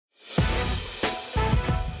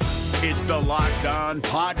It's the Locked On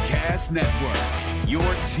Podcast Network, your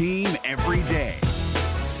team every day.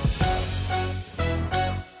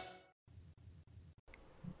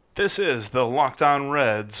 This is the Locked On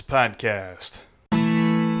Reds podcast.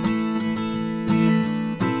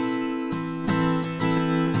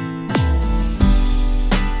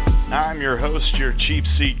 I'm your host, your cheap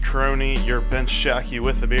seat crony, your bench jockey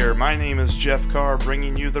with a beer. My name is Jeff Carr,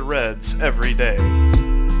 bringing you the Reds every day.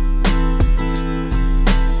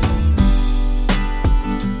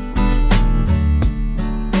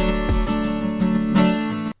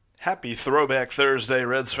 Happy Throwback Thursday,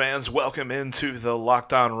 Reds fans. Welcome into the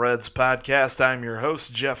Locked On Reds podcast. I'm your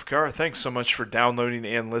host, Jeff Carr. Thanks so much for downloading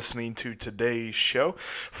and listening to today's show.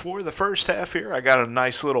 For the first half here, I got a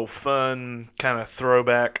nice little fun kind of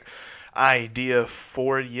throwback idea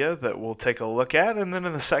for you that we'll take a look at, and then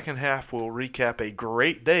in the second half we'll recap a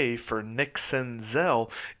great day for Nick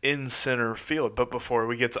Senzel in center field. But before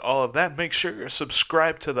we get to all of that, make sure you're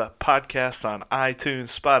subscribed to the podcast on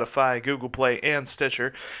iTunes, Spotify, Google Play, and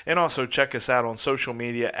Stitcher, and also check us out on social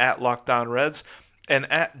media at Locked On Reds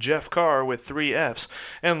and at Jeff Carr with 3 Fs,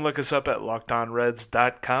 and look us up at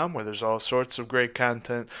lockedonreds.com, where there's all sorts of great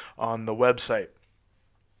content on the website.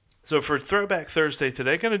 So for Throwback Thursday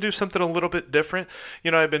today, going to do something a little bit different.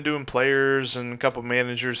 You know, I've been doing players and a couple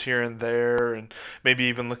managers here and there, and maybe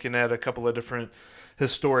even looking at a couple of different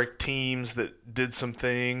historic teams that did some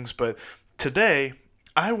things. But today,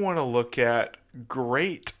 I want to look at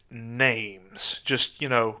great names. Just,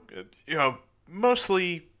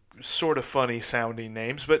 mostly sort of funny sounding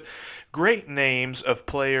names, but great names of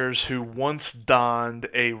players who once donned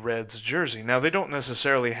a Reds jersey. Now, they don't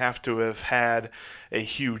necessarily have to have had a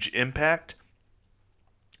huge impact.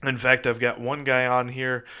 In fact, I've got one guy on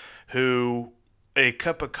here who a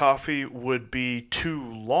cup of coffee would be too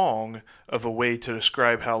long of a way to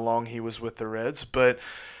describe how long he was with the Reds, but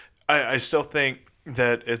I still think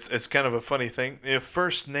that it's kind of a funny thing. The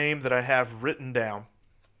first name that I have written down,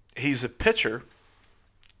 he's a pitcher.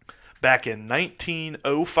 Back in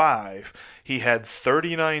 1905, he had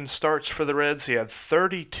 39 starts for the Reds. He had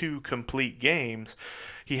 32 complete games.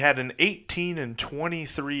 He had an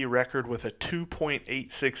 18-23 record with a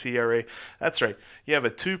 2.86 ERA. That's right. You have a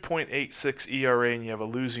 2.86 ERA and you have a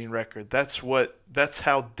losing record. That's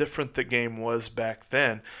how different the game was back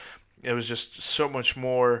then. It was just so much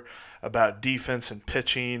more about defense and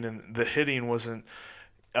pitching, and the hitting wasn't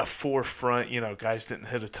a forefront. Guys didn't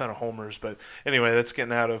hit a ton of homers, but anyway, that's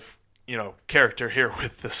getting out of character here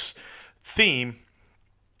with this theme.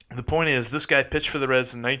 The point is, this guy pitched for the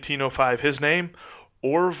Reds in 1905. His name,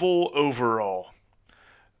 Orville Overall.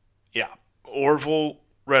 Yeah, Orville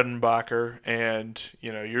Redenbacher and,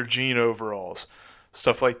 your Gene Overalls.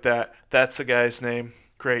 Stuff like that. That's the guy's name.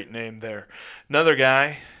 Great name there. Another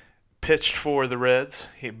guy pitched for the Reds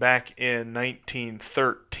back in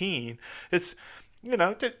 1913. It's,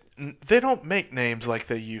 they don't make names like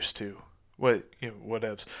they used to.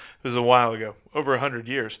 Whatevs. It was a while ago, over 100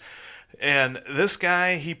 years. And this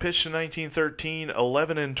guy, he pitched in 1913,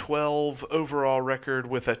 11-12 overall record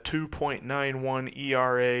with a 2.91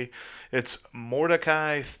 ERA. It's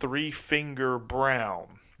Mordecai Three Finger Brown.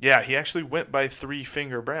 Yeah, he actually went by Three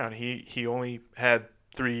Finger Brown. He only had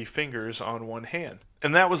 3 fingers on one hand.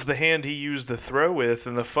 And that was the hand he used to throw with.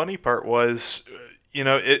 And the funny part was,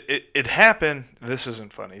 it happened. This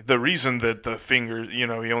isn't funny. The reason that the fingers, he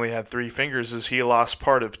only had 3 fingers is he lost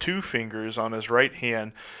part of 2 fingers on his right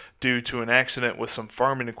hand due to an accident with some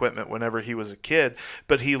farming equipment whenever he was a kid.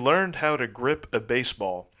 But he learned how to grip a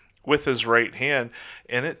baseball with his right hand,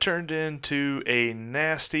 and it turned into a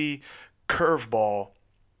nasty curveball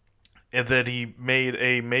that he made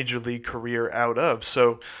a major league career out of.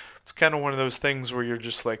 So it's kind of one of those things where you're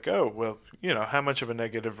just like, oh, well, how much of a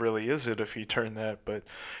negative really is it if he turned that? But,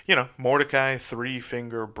 Mordecai Three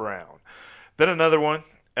Finger Brown. Then another one.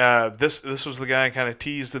 This was the guy I kind of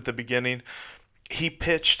teased at the beginning. He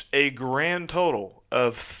pitched a grand total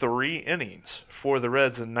of 3 innings for the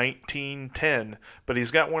Reds in 1910, but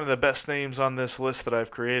he's got one of the best names on this list that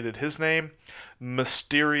I've created. His name,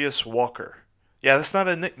 Mysterious Walker. Yeah, that's not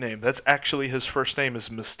a nickname. That's actually his first name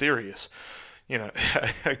is Mysterious.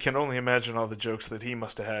 I can only imagine all the jokes that he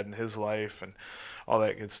must have had in his life and all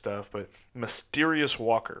that good stuff. But Mysterious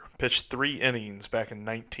Walker pitched 3 innings back in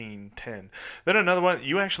 1910. Then another one,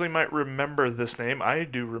 you actually might remember this name. I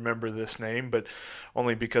do remember this name, but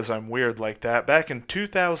only because I'm weird like that. Back in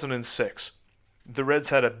 2006, the Reds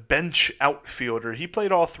had a bench outfielder. He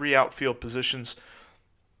played all 3 outfield positions,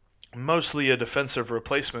 mostly a defensive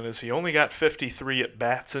replacement, as he only got 53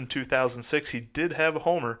 at-bats in 2006. He did have a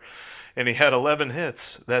homer, and he had 11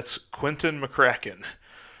 hits. That's Quentin McCracken.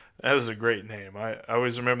 That was a great name. I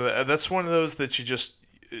always remember that. That's one of those that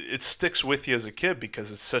it sticks with you as a kid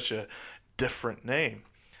because it's such a different name.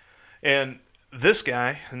 And this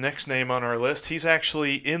guy, the next name on our list, he's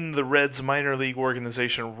actually in the Reds minor league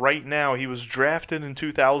organization right now. He was drafted in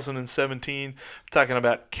 2017. I'm talking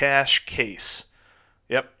about Cash Case.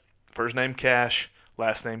 Yep, first name Cash,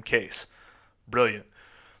 last name Case. Brilliant.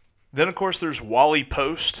 Then, of course, there's Wally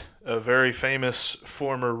Post, a very famous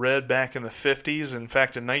former Red back in the 50s. In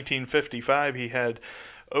fact, in 1955, he had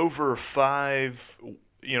over 5,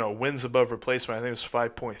 wins above replacement. I think it was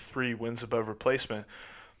 5.3 wins above replacement.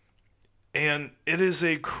 And it is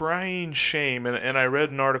a crying shame, and I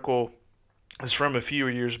read an article, it's from a few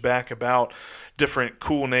years back, about different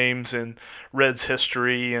cool names in Reds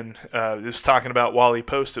history, and it was talking about Wally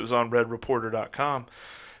Post. It was on redreporter.com.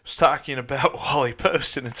 It was talking about Wally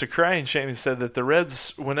Post, and it's a crying shame. He said that the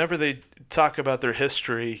Reds, whenever they talk about their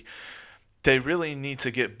history, they really need to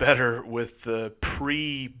get better with the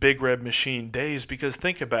pre-Big Red Machine days, because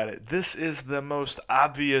think about it. This is the most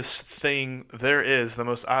obvious thing there is, the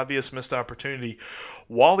most obvious missed opportunity.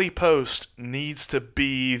 Wally Post needs to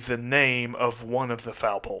be the name of one of the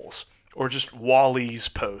foul poles, or just Wally's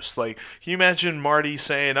Post. Like, can you imagine Marty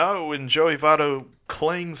saying, oh, and Joey Votto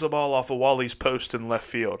clings the ball off of Wally's Post in left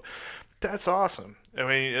field? That's awesome. I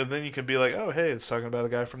mean, and then you could be like, oh, hey, it's talking about a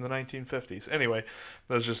guy from the 1950s. Anyway,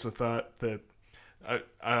 that was just a thought that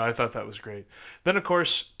I thought that was great. Then, of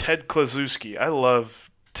course, Ted Kluszewski. I love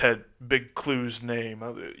Ted Big Clue's name.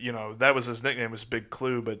 That was his nickname, was Big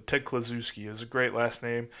Clue, but Ted Kluszewski is a great last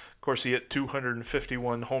name. Of course, he hit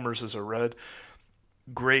 251 homers as a Red.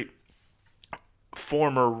 Great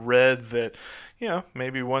former Red that,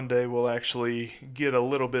 maybe one day we'll actually get a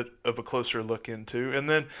little bit of a closer look into. And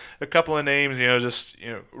then a couple of names,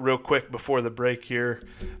 real quick before the break here.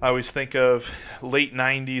 I always think of late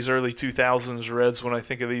 90s, early 2000s Reds when I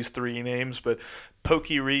think of these three names, but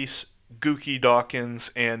Pokey Reese, Gookie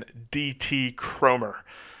Dawkins, and D.T. Cromer.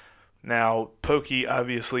 Now, Pokey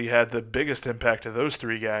obviously had the biggest impact of those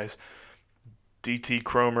three guys. D.T.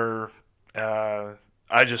 Cromer,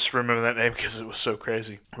 I just remember that name because it was so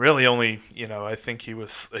crazy. Really only, I think he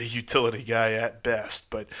was a utility guy at best.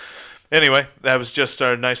 But anyway, that was just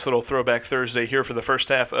our nice little Throwback Thursday here for the first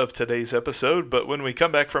half of today's episode. But when we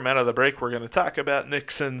come back from out of the break, we're going to talk about Nick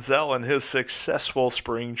Senzel and his successful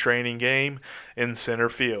spring training game in center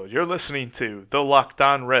field. You're listening to the Locked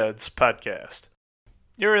On Reds podcast.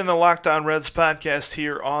 You're in the Locked On Reds podcast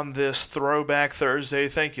here on this Throwback Thursday.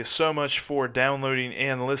 Thank you so much for downloading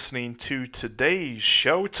and listening to today's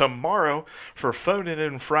show. Tomorrow, for Phone It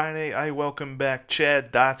In Friday, I welcome back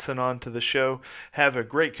Chad Dotson onto the show. Have a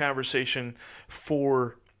great conversation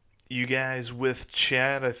for you guys with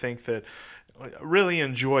Chad. I think that I really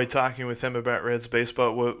enjoy talking with him about Reds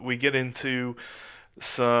baseball. We get into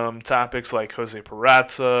some topics like Jose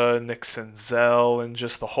Peraza, Nick Senzel, and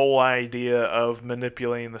just the whole idea of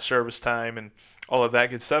manipulating the service time and all of that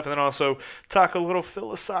good stuff. And then also talk a little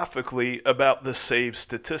philosophically about the save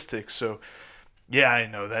statistics. So, yeah, I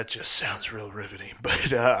know that just sounds real riveting.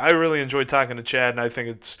 But I really enjoyed talking to Chad, and I think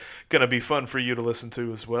it's going to be fun for you to listen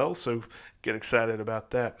to as well. So get excited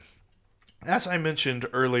about that. As I mentioned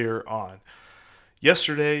earlier on,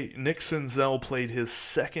 yesterday Nick Senzel played his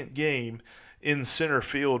second game in center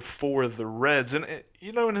field for the Reds. And,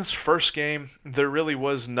 in his first game, there really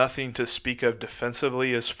was nothing to speak of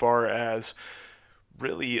defensively as far as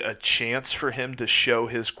really a chance for him to show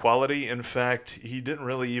his quality. In fact, he didn't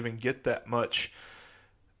really even get that much,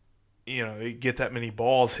 get that many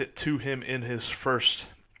balls hit to him in his first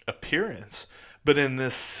appearance. But in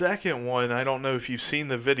this second one, I don't know if you've seen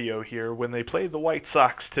the video here, when they played the White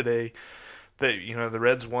Sox today, the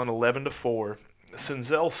Reds won 11-4.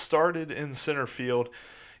 Senzel started in center field.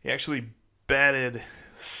 He actually batted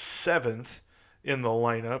 7th in the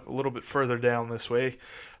lineup, a little bit further down this way.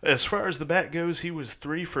 As far as the bat goes, he was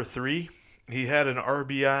 3 for 3. He had an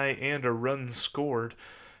RBI and a run scored.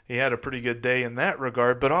 He had a pretty good day in that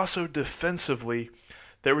regard, but also defensively,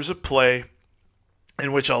 there was a play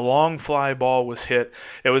in which a long fly ball was hit.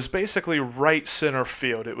 It was basically right center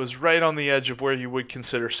field. It was right on the edge of where you would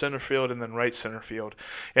consider center field and then right center field.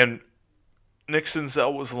 And Nick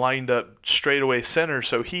Senzel was lined up straightaway center,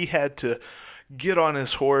 so he had to get on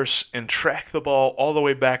his horse and track the ball all the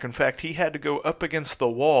way back. In fact, he had to go up against the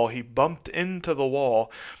wall. He bumped into the wall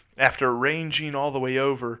after ranging all the way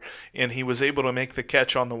over, and he was able to make the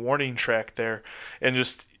catch on the warning track there. And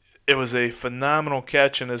it was a phenomenal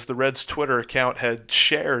catch, and as the Reds' Twitter account had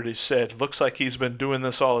shared, he said, looks like he's been doing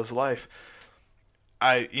this all his life.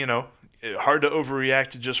 Hard to overreact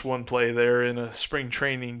to just one play there in a spring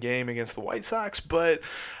training game against the White Sox, but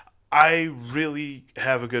I really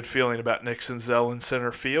have a good feeling about Nick Senzel in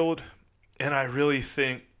center field, and I really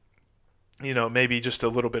think, maybe just a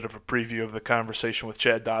little bit of a preview of the conversation with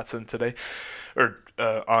Chad Dotson today, or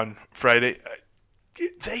on Friday.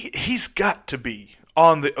 He's got to be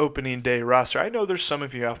on the opening day roster. I know there's some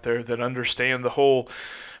of you out there that understand the whole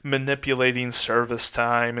manipulating service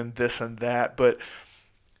time and this and that, but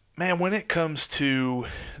man, when it comes to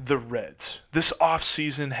the Reds, this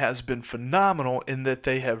offseason has been phenomenal in that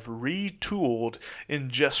they have retooled in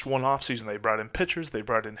just one offseason. They brought in pitchers, they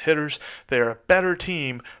brought in hitters. They are a better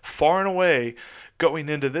team far and away going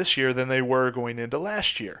into this year than they were going into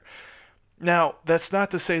last year. Now, that's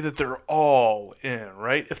not to say that they're all in,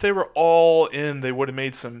 right? If they were all in, they would have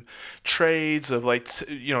made some trades of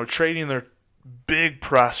trading their big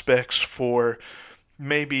prospects for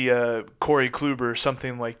maybe Corey Kluber or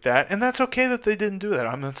something like that. And that's okay that they didn't do that.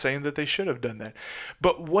 I'm not saying that they should have done that.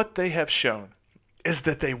 But what they have shown is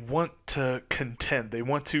that they want to contend. They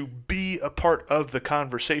want to be a part of the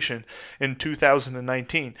conversation in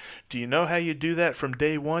 2019. Do you know how you do that from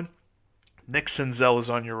day one? Nick Senzel is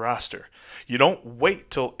on your roster. You don't wait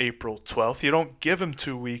till April 12th. You don't give him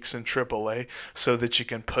 2 weeks in AAA so that you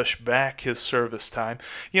can push back his service time.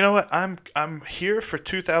 You know what? I'm here for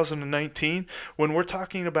 2019 when we're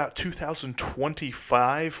talking about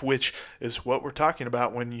 2025, which is what we're talking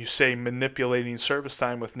about when you say manipulating service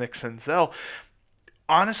time with Nick Senzel.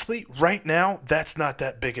 Honestly, right now, that's not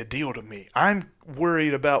that big a deal to me. I'm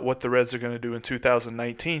worried about what the Reds are going to do in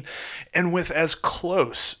 2019. And with as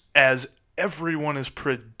close as everyone is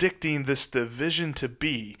predicting this division to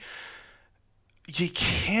be, you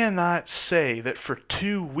cannot say that for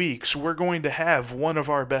 2 weeks we're going to have one of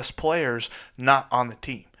our best players not on the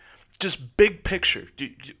team. Just big picture,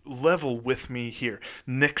 level with me here.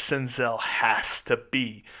 Nick Senzel has to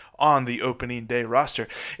be on the opening day roster.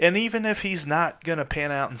 And even if he's not going to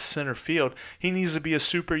pan out in center field, he needs to be a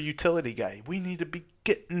super utility guy. We need to be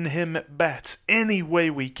getting him at bats any way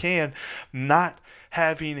we can, not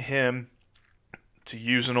having him, to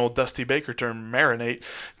use an old Dusty Baker term, marinate,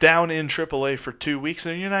 down in AAA for 2 weeks,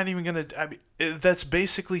 and you're not even going to... that's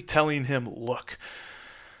basically telling him, look,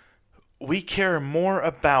 we care more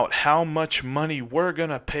about how much money we're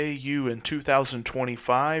going to pay you in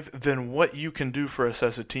 2025 than what you can do for us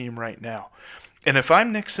as a team right now. And if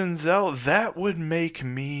I'm Nick Senzel, that would make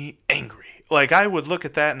me angry. Like, I would look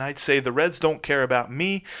at that and I'd say the Reds don't care about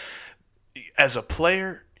me as a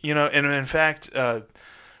player, and in fact...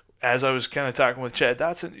 as I was kind of talking with Chad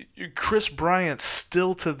Dotson, Chris Bryant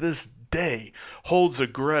still to this day holds a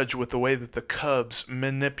grudge with the way that the Cubs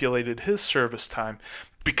manipulated his service time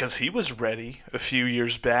because he was ready a few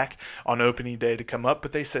years back on opening day to come up,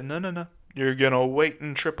 but they said, no, you're going to wait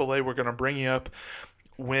in AAA. We're going to bring you up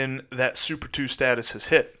when that Super 2 status has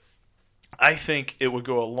hit. I think it would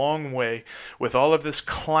go a long way with all of this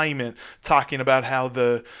climate talking about how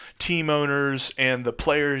the team owners and the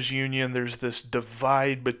players union, there's this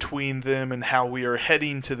divide between them and how we are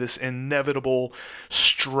heading to this inevitable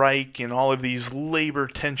strike and all of these labor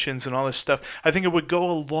tensions and all this stuff. I think it would go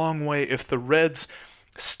a long way if the Reds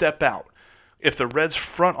step out. If the Reds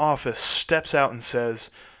front office steps out and says,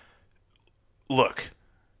 look,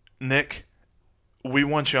 Nick, we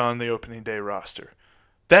want you on the opening day roster.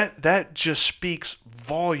 That just speaks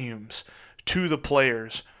volumes to the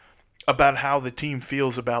players about how the team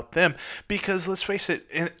feels about them. Because let's face it,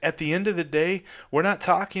 at the end of the day, we're not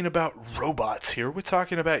talking about robots here. We're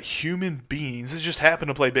talking about human beings that just happen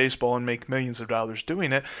to play baseball and make millions of dollars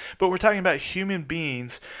doing it. But we're talking about human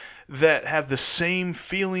beings that have the same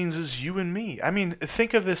feelings as you and me. I mean,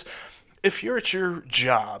 think of this. If you're at your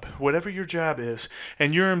job, whatever your job is,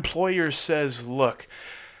 and your employer says, look,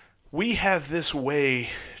 we have this way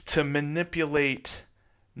to manipulate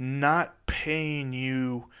not paying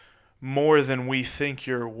you more than we think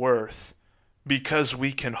you're worth because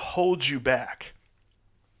we can hold you back.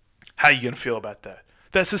 How are you going to feel about that?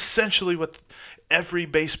 That's essentially what every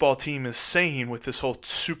baseball team is saying with this whole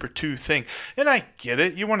Super 2 thing. And I get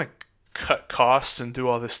it. You want to cut costs and do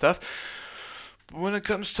all this stuff. When it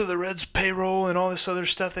comes to the Reds payroll and all this other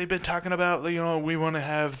stuff they've been talking about, we want to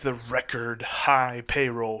have the record high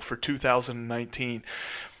payroll for 2019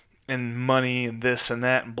 and money and this and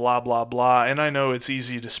that and blah, blah, blah. And I know it's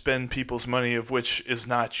easy to spend people's money of which is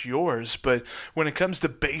not yours, but when it comes to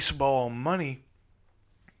baseball money,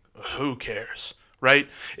 who cares? Right?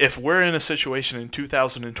 If we're in a situation in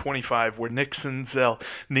 2025 where Nick Senzel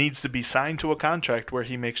needs to be signed to a contract where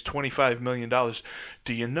he makes $25 million,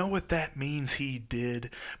 do you know what that means he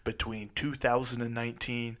did between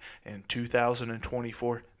 2019 and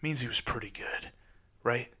 2024? It means he was pretty good,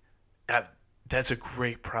 right? That's a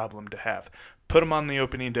great problem to have. put them on the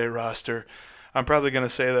opening day roster. I'm probably going to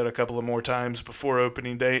say that a couple of more times before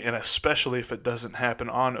opening day, and especially if it doesn't happen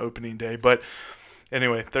on opening day. But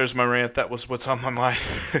anyway, there's my rant. That was what's on my mind.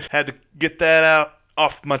 Had to get that out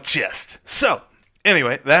off my chest. So,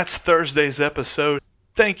 anyway, that's Thursday's episode.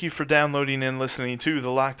 Thank you for downloading and listening to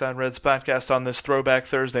the Locked On Reds podcast on this Throwback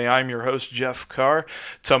Thursday. I'm your host, Jeff Carr.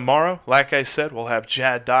 Tomorrow, like I said, we'll have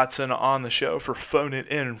Chad Dotson on the show for Phone It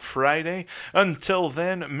In Friday. Until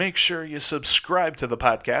then, make sure you subscribe to the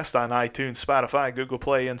podcast on iTunes, Spotify, Google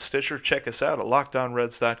Play, and Stitcher. Check us out at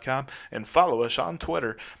LockedOnReds.com and follow us on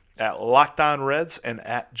Twitter at LockedOnReds and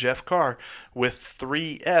at Jeff Carr with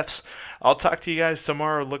 3 Fs. I'll talk to you guys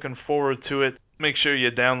tomorrow. Looking forward to it. Make sure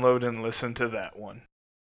you download and listen to that one.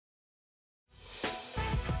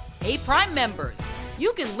 Hey, Prime members,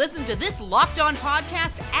 you can listen to this Locked On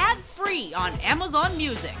podcast ad-free on Amazon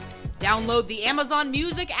Music. Download the Amazon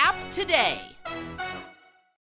Music app today.